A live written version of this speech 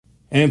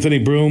Anthony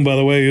Broome, by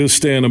the way, is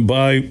standing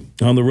by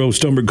on the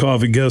Roast Umber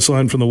Coffee guest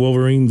line from the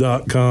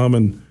Wolverine.com.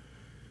 And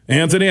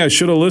Anthony, I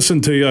should have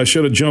listened to you. I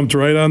should have jumped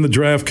right on the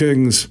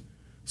DraftKings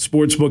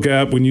Sportsbook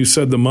app when you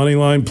said the money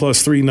line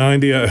plus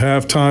 390 at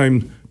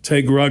halftime,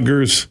 take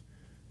Rutgers.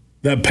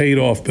 That paid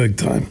off big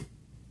time.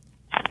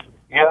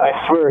 Yeah,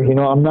 I swear,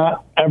 I'm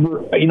not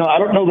ever, I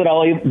don't know that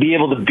I'll be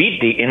able to beat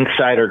the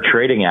insider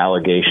trading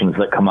allegations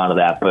that come out of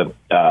that, but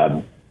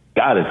God,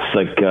 it's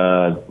like,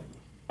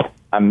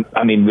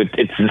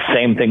 it's the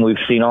same thing we've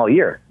seen all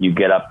year. You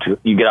get out to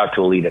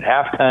a lead at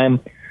halftime.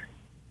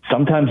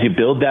 Sometimes you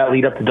build that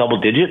lead up to double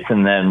digits,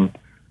 and then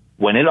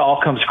when it all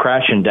comes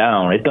crashing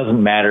down, it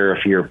doesn't matter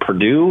if you're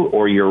Purdue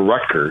or you're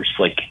Rutgers.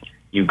 Like,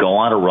 you go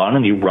on a run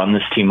and you run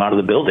this team out of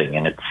the building,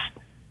 and it's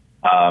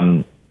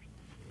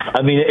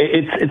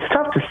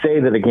tough to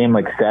say that a game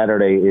like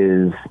Saturday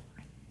is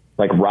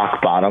like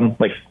rock bottom.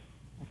 Like,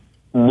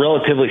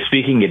 relatively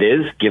speaking, it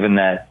is, given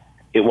that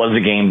it was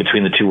a game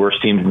between the two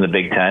worst teams in the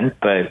Big Ten.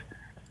 But,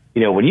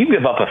 when you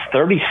give up a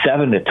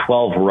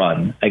 37-12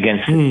 run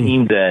against a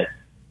team that,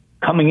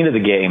 coming into the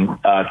game,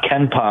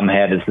 Ken Pom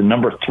had as the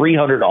number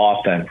 300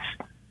 offense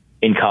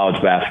in college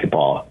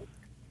basketball.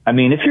 I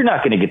mean, if you're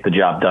not going to get the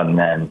job done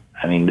then,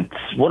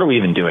 what are we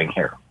even doing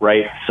here,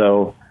 right?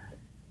 So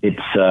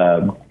it's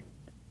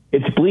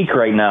bleak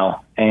right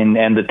now,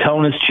 and the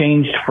tone has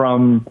changed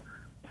from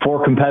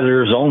 4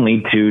 competitors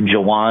only to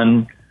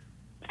Jawan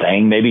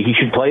saying maybe he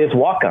should play his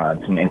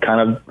walk-ons and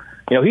kind of,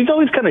 he's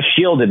always kind of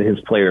shielded his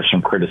players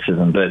from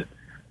criticism, but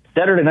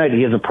Saturday night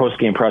he has a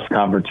post-game press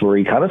conference where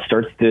he kind of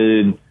starts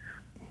to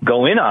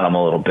go in on them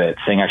a little bit,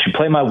 saying I should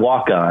play my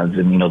walk-ons,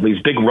 and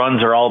these big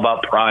runs are all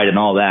about pride and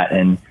all that,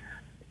 and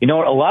a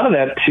lot of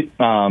that,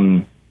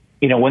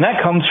 when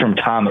that comes from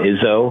Tom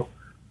Izzo,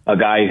 a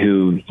guy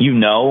who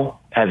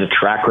has a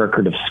track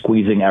record of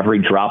squeezing every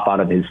drop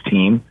out of his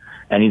team,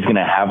 and he's going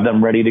to have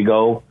them ready to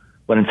go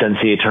when it's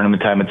NCAA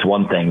tournament time, it's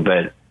one thing,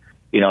 but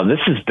this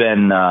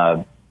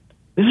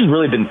has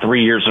really been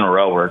 3 years in a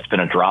row where it's been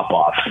a drop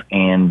off,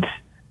 and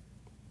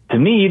to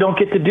me, you don't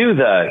get to do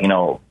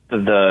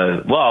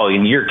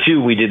in year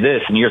 2 we did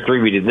this, in year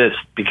 3 we did this,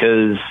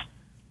 because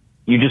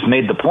you just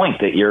made the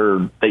point that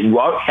you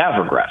have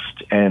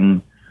regressed.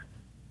 And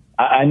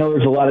I know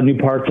there's a lot of new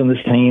parts on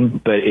this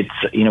team, but it's,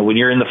 when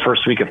you're in the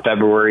first week of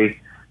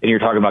February and you're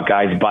talking about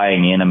guys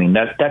buying in,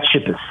 that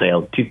ship has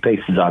sailed.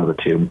 Toothpaste is out of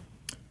the tube.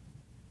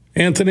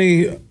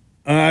 Anthony,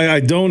 I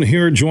don't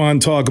hear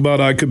Juwan talk about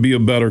I could be a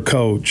better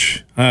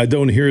coach. I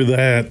don't hear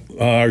that.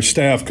 Our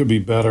staff could be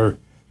better.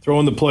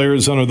 Throwing the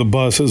players under the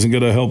bus isn't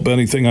going to help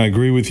anything. I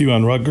agree with you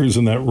on Rutgers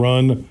and that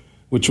run,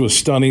 which was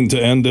stunning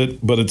to end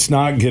it, but it's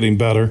not getting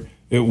better.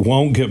 It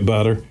won't get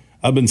better.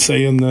 I've been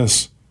saying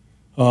this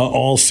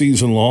all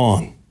season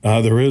long.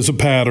 There is a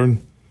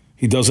pattern.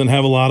 He doesn't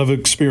have a lot of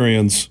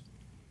experience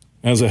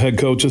as a head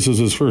coach. This is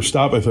his first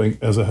stop, I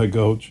think, as a head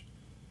coach.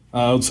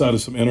 Outside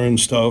of some interim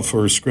stuff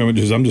or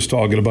scrimmages, I'm just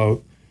talking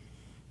about,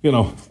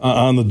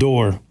 on the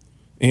door.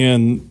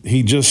 And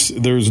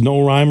there's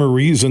no rhyme or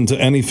reason to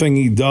anything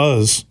he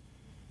does.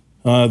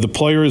 The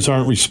players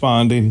aren't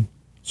responding.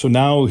 So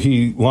now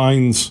he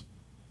lines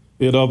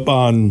it up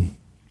on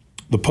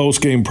the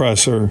post-game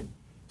presser.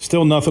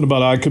 Still nothing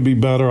about I could be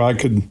better, I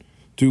could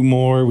do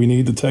more, we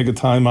need to take a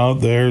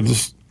timeout there.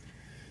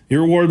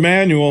 Your Ward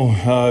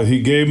Manuel,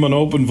 he gave him an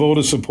open vote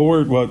of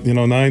support,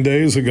 9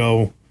 days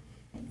ago.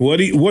 What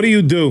do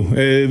you do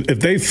if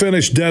they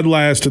finish dead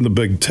last in the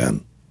Big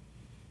Ten,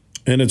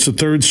 and it's the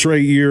 3rd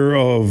straight year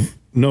of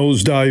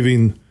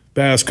nosediving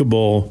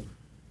basketball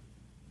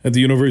at the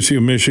University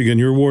of Michigan?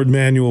 Your Ward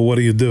Manuel, what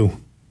do you do?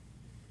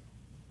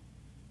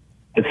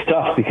 It's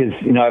tough because,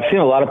 I've seen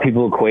a lot of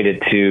people equate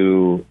it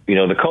to, the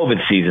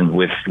COVID season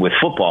with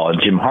football and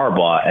Jim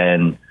Harbaugh.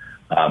 And,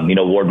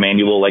 Ward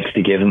Manuel likes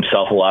to give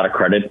himself a lot of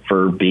credit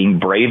for being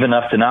brave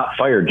enough to not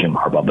fire Jim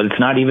Harbaugh. But it's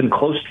not even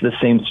close to the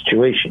same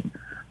situation.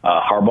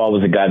 Harbaugh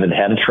was a guy that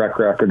had a track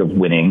record of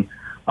winning.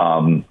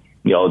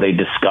 They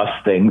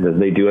discussed things as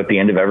they do at the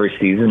end of every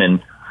season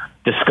and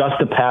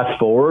discussed a path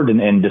forward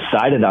and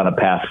decided on a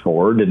path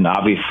forward. And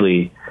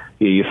obviously,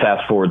 you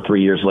fast forward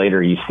 3 years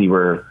later, you see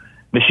where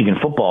Michigan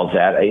football's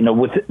at.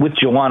 With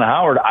Juwan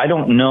Howard, I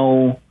don't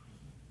know.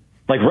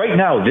 Like right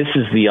now, this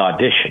is the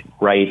audition,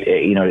 right?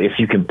 If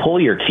you can pull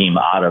your team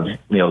out of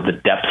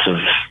the depths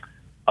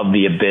of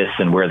the abyss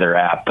and where they're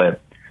at,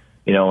 but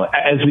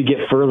as we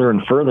get further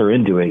and further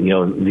into it,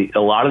 a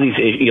lot of these,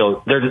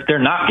 they're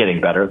not getting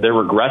better. They're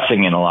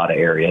regressing in a lot of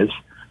areas.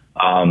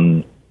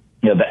 The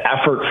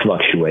effort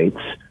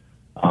fluctuates.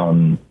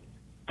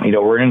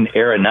 We're in an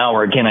era now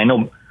where, again, I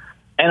know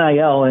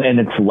NIL and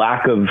its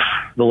lack of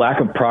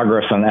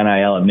progress on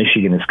NIL at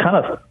Michigan is kind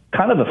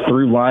of a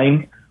through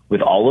line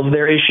with all of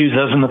their issues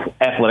as in the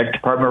athletic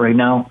department right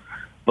now.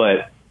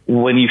 But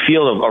when you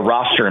feel a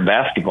roster in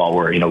basketball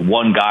where,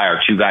 one guy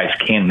or two guys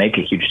can make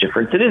a huge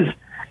difference, it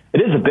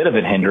is a bit of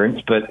a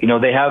hindrance, but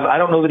I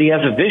don't know that he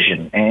has a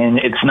vision, and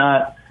it's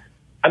not.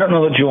 I don't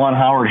know that Juwan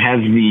Howard has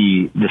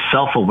the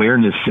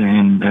self-awareness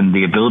and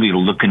the ability to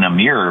look in a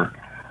mirror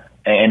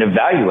and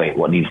evaluate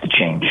what needs to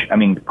change. I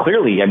mean,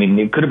 clearly,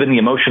 it could have been the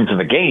emotions of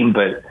a game,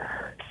 but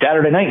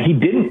Saturday night he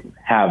didn't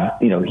have,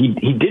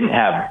 he didn't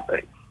have,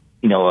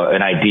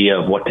 an idea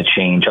of what to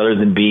change other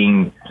than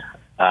being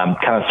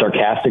kind of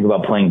sarcastic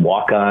about playing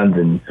walk-ons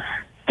and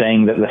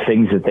saying that the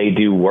things that they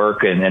do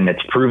work and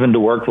it's proven to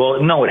work.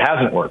 Well, no, it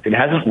hasn't worked. It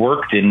hasn't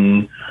worked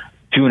in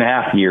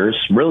 2.5 years.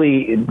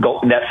 Really,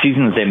 that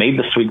season that they made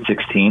the Sweet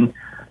 16,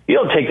 you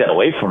don't take that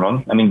away from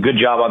them. I mean, good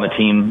job on the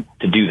team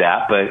to do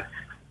that. But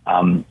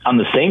on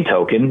the same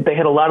token, they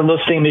had a lot of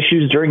those same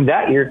issues during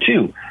that year,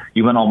 too.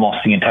 You went almost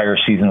the entire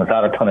season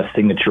without a ton of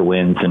signature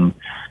wins. And,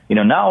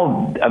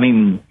 now,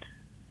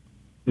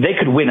 they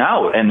could win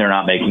out and they're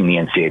not making the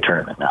NCAA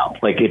tournament now.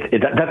 Like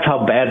that's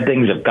how bad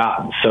things have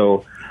gotten.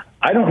 So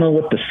I don't know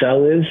what the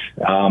sell is.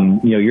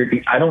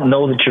 I don't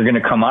know that you're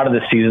going to come out of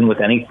the season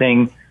with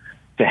anything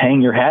to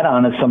hang your hat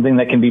on as something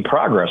that can be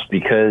progress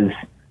because,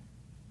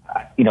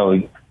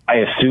 I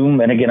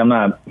assume, and again,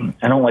 I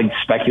don't like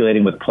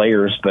speculating with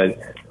players, but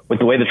with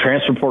the way the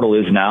transfer portal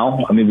is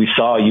now, we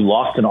saw you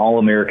lost an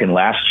All-American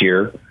last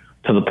year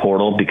to the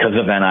portal because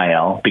of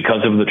NIL,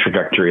 because of the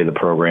trajectory of the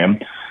program.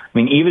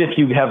 Even if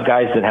you have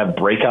guys that have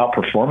breakout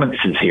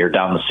performances here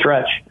down the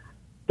stretch,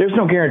 there's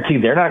no guarantee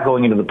they're not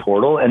going into the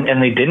portal. And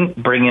they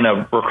didn't bring in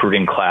a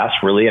recruiting class,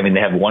 really.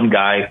 They have one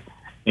guy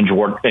in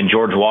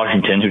George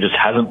Washington who just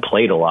hasn't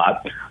played a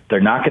lot.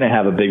 They're not going to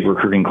have a big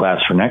recruiting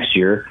class for next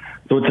year.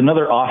 So it's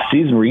another off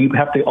season where you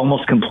have to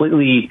almost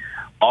completely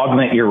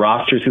augment your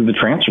roster through the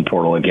transfer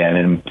portal again.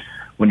 And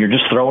when you're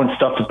just throwing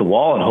stuff at the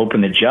wall and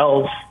hoping it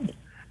gels,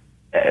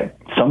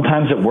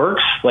 sometimes it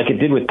works like it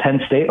did with Penn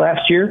State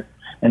last year.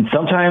 And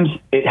sometimes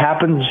it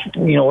happens,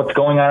 what's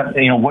going on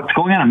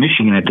in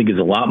Michigan, I think is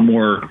a lot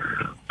more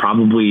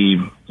probably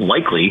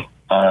likely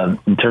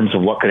in terms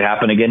of what could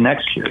happen again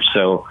next year.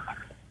 So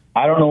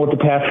I don't know what the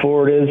path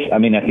forward is. I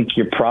think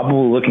you're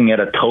probably looking at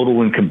a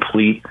total and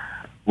complete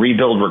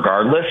rebuild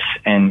regardless.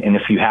 And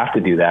if you have to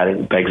do that,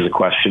 it begs the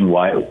question,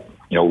 why,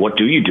 what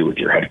do you do with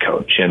your head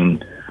coach?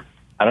 And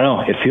I don't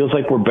know, it feels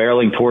like we're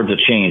barreling towards a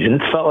change.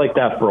 And it's felt like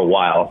that for a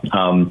while.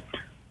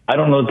 I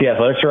don't know if the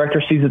athletics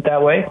director sees it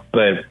that way,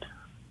 but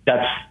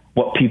that's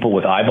what people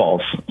with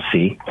eyeballs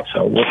see.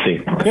 So we'll see.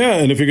 Yeah,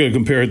 and if you're going to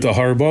compare it to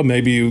Harbaugh,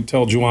 maybe you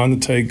tell Juwan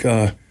to take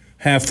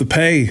half the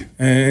pay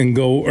and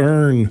go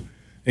earn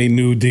a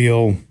new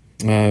deal.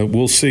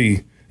 We'll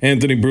see.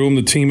 Anthony Broome,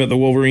 the team at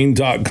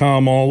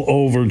thewolverine.com, all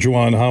over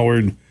Juwan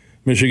Howard,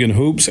 Michigan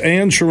Hoops,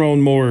 and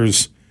Sharon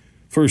Moore's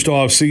first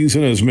off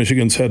season as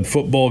Michigan's head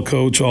football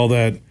coach, all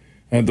that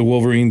at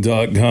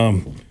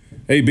thewolverine.com.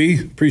 AB,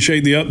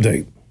 appreciate the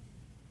update.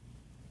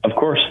 Of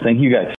course. Thank you, guys.